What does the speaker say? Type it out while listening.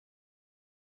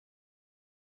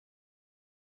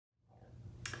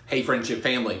Hey, Friendship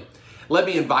family, let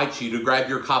me invite you to grab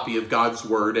your copy of God's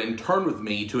Word and turn with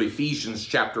me to Ephesians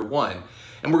chapter 1.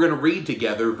 And we're going to read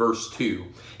together verse 2.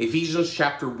 Ephesians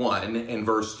chapter 1 and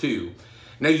verse 2.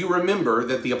 Now you remember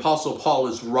that the Apostle Paul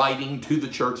is writing to the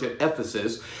church at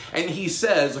Ephesus, and he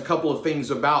says a couple of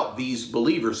things about these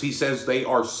believers. He says they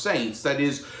are saints, that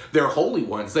is, they're holy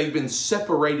ones. They've been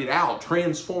separated out,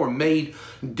 transformed, made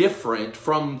different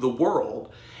from the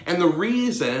world. And the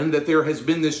reason that there has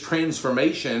been this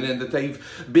transformation and that they've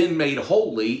been made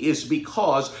holy is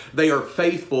because they are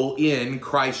faithful in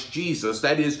Christ Jesus.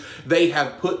 That is, they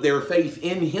have put their faith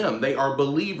in Him. They are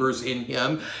believers in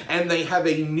Him, and they have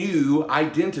a new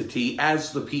identity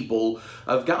as the people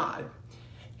of God.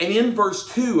 And in verse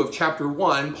 2 of chapter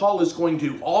 1, Paul is going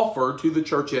to offer to the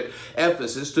church at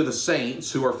Ephesus, to the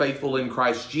saints who are faithful in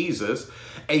Christ Jesus,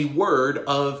 a word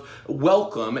of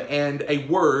welcome and a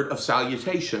word of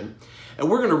salutation. And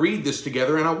we're going to read this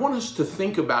together, and I want us to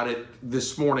think about it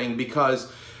this morning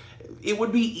because it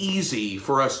would be easy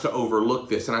for us to overlook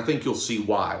this, and I think you'll see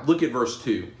why. Look at verse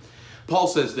 2. Paul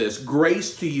says this,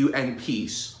 "Grace to you and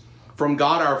peace from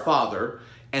God our Father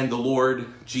and the Lord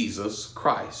Jesus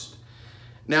Christ."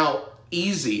 Now,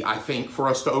 easy, I think, for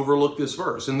us to overlook this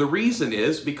verse. And the reason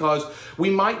is because we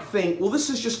might think, well, this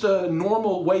is just a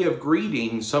normal way of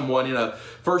greeting someone in a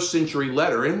first century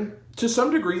letter. And to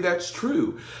some degree, that's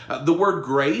true. The word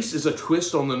grace is a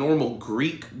twist on the normal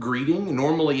Greek greeting.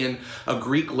 Normally in a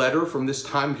Greek letter from this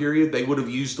time period, they would have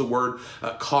used the word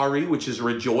chari, which is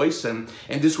rejoice. And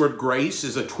this word grace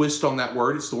is a twist on that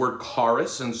word. It's the word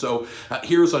charis. And so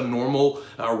here's a normal,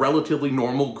 relatively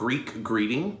normal Greek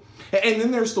greeting. And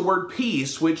then there's the word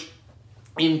peace, which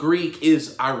in Greek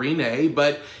is irene,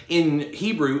 but in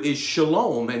Hebrew is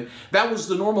shalom. And that was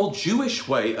the normal Jewish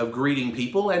way of greeting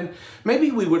people. And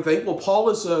maybe we would think, well, Paul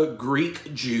is a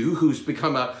Greek Jew who's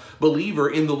become a believer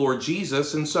in the Lord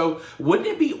Jesus. And so wouldn't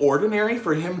it be ordinary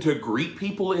for him to greet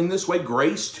people in this way?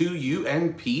 Grace to you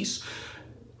and peace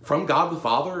from God the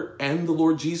Father and the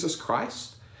Lord Jesus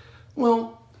Christ?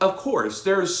 Well, of course,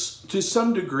 there's to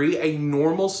some degree a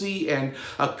normalcy and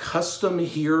a custom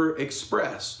here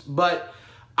expressed, but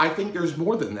I think there's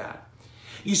more than that.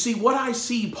 You see, what I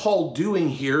see Paul doing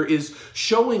here is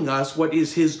showing us what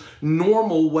is his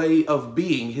normal way of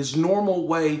being, his normal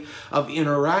way of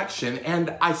interaction.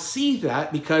 And I see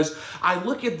that because I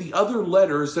look at the other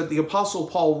letters that the Apostle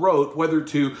Paul wrote, whether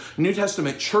to New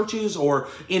Testament churches or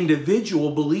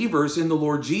individual believers in the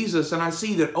Lord Jesus, and I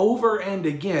see that over and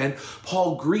again,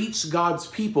 Paul greets God's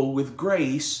people with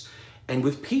grace and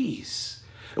with peace.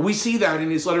 We see that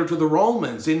in his letter to the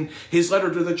Romans, in his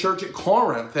letter to the church at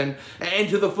Corinth, and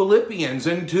to the Philippians,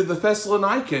 and to the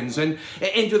Thessalonians, and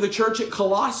to the church at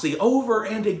Colossae. Over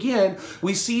and again,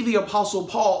 we see the Apostle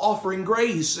Paul offering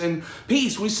grace and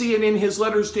peace. We see it in his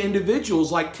letters to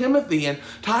individuals like Timothy and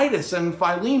Titus and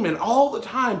Philemon. All the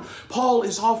time, Paul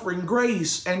is offering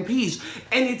grace and peace.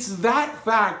 And it's that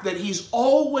fact that he's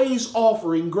always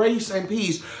offering grace and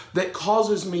peace that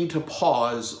causes me to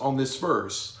pause on this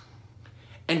verse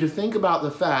and to think about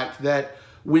the fact that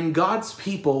when God's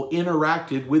people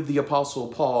interacted with the Apostle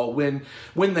Paul, when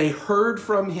they heard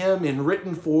from him in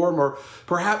written form, or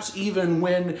perhaps even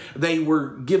when they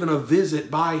were given a visit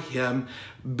by him,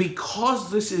 because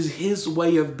this is his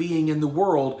way of being in the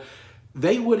world,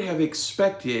 they would have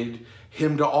expected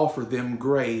him to offer them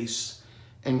grace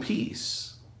and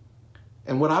peace.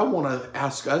 And what I want to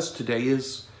ask us today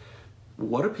is,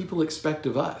 what do people expect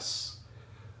of us?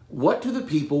 What do the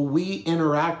people we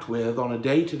interact with on a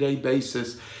day-to-day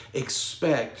basis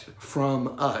expect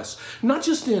from us? Not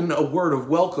just in a word of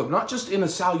welcome, not just in a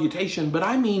salutation, but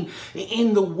I mean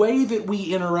in the way that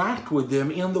we interact with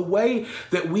them, in the way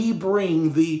that we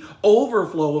bring the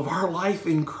overflow of our life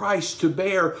in Christ to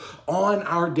bear on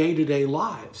our day-to-day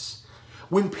lives.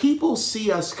 When people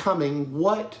see us coming,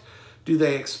 what do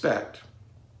they expect?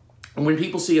 And when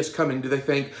people see us coming, do they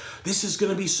think, this is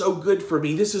going to be so good for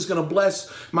me, this is going to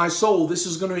bless my soul, this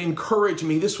is going to encourage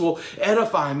me, this will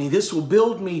edify me, this will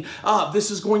build me up, this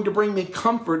is going to bring me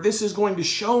comfort, this is going to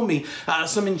show me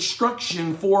some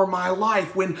instruction for my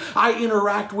life. When I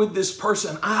interact with this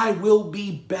person, I will be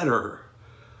better.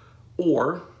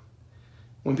 Or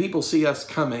when people see us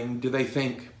coming, do they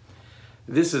think,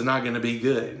 this is not going to be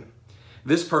good?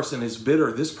 This person is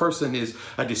bitter. This person is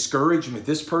a discouragement.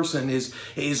 This person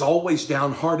is always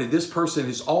downhearted. This person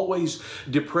is always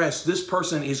depressed. This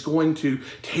person is going to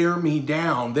tear me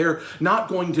down. They're not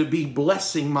going to be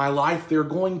blessing my life. They're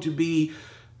going to be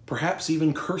perhaps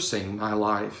even cursing my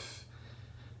life.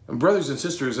 And brothers and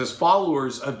sisters, as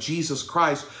followers of Jesus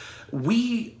Christ,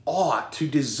 we ought to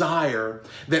desire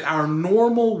that our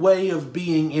normal way of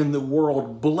being in the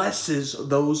world blesses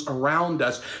those around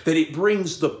us, that it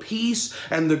brings the peace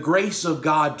and the grace of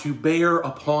God to bear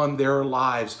upon their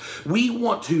lives. We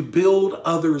want to build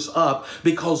others up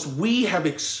because we have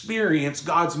experienced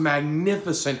God's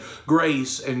magnificent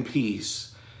grace and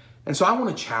peace. And so I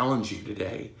want to challenge you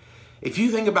today. If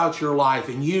you think about your life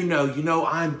and you know,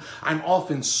 I'm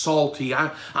often salty,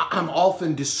 I'm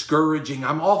often discouraging,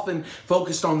 I'm often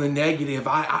focused on the negative,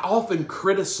 I often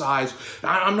criticize,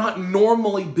 I'm not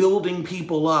normally building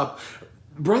people up.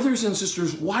 Brothers and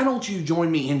sisters, why don't you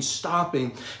join me in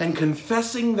stopping and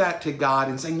confessing that to God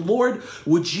and saying, Lord,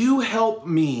 would you help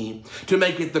me to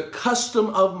make it the custom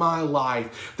of my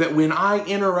life that when I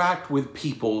interact with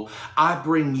people, I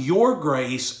bring your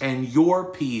grace and your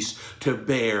peace to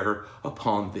bear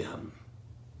upon them.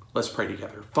 Let's pray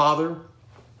together. Father,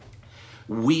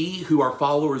 we who are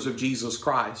followers of Jesus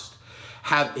Christ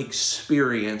have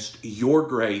experienced your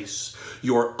grace,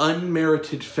 your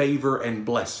unmerited favor and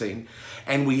blessing,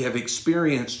 and we have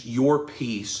experienced your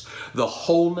peace, the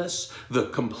wholeness, the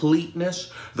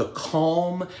completeness, the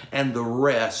calm, and the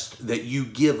rest that you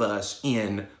give us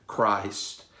in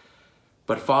Christ.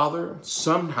 But Father,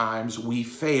 sometimes we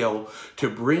fail to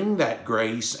bring that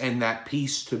grace and that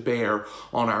peace to bear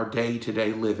on our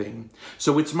day-to-day living.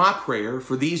 So it's my prayer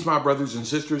for these, my brothers and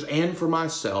sisters, and for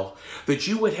myself, that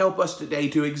you would help us today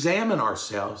to examine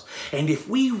ourselves. And if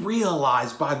we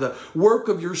realize by the work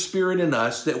of your Spirit in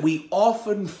us that we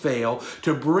often fail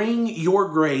to bring your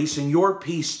grace and your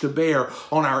peace to bear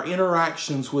on our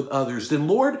interactions with others, then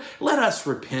Lord, let us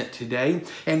repent today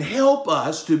and help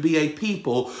us to be a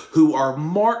people who are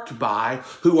marked by,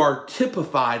 who are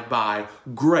typified by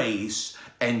grace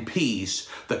and peace,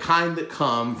 the kind that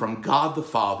come from God the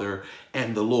Father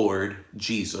and the Lord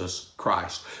Jesus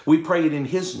Christ. We pray it in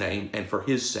his name and for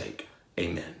his sake.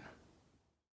 Amen.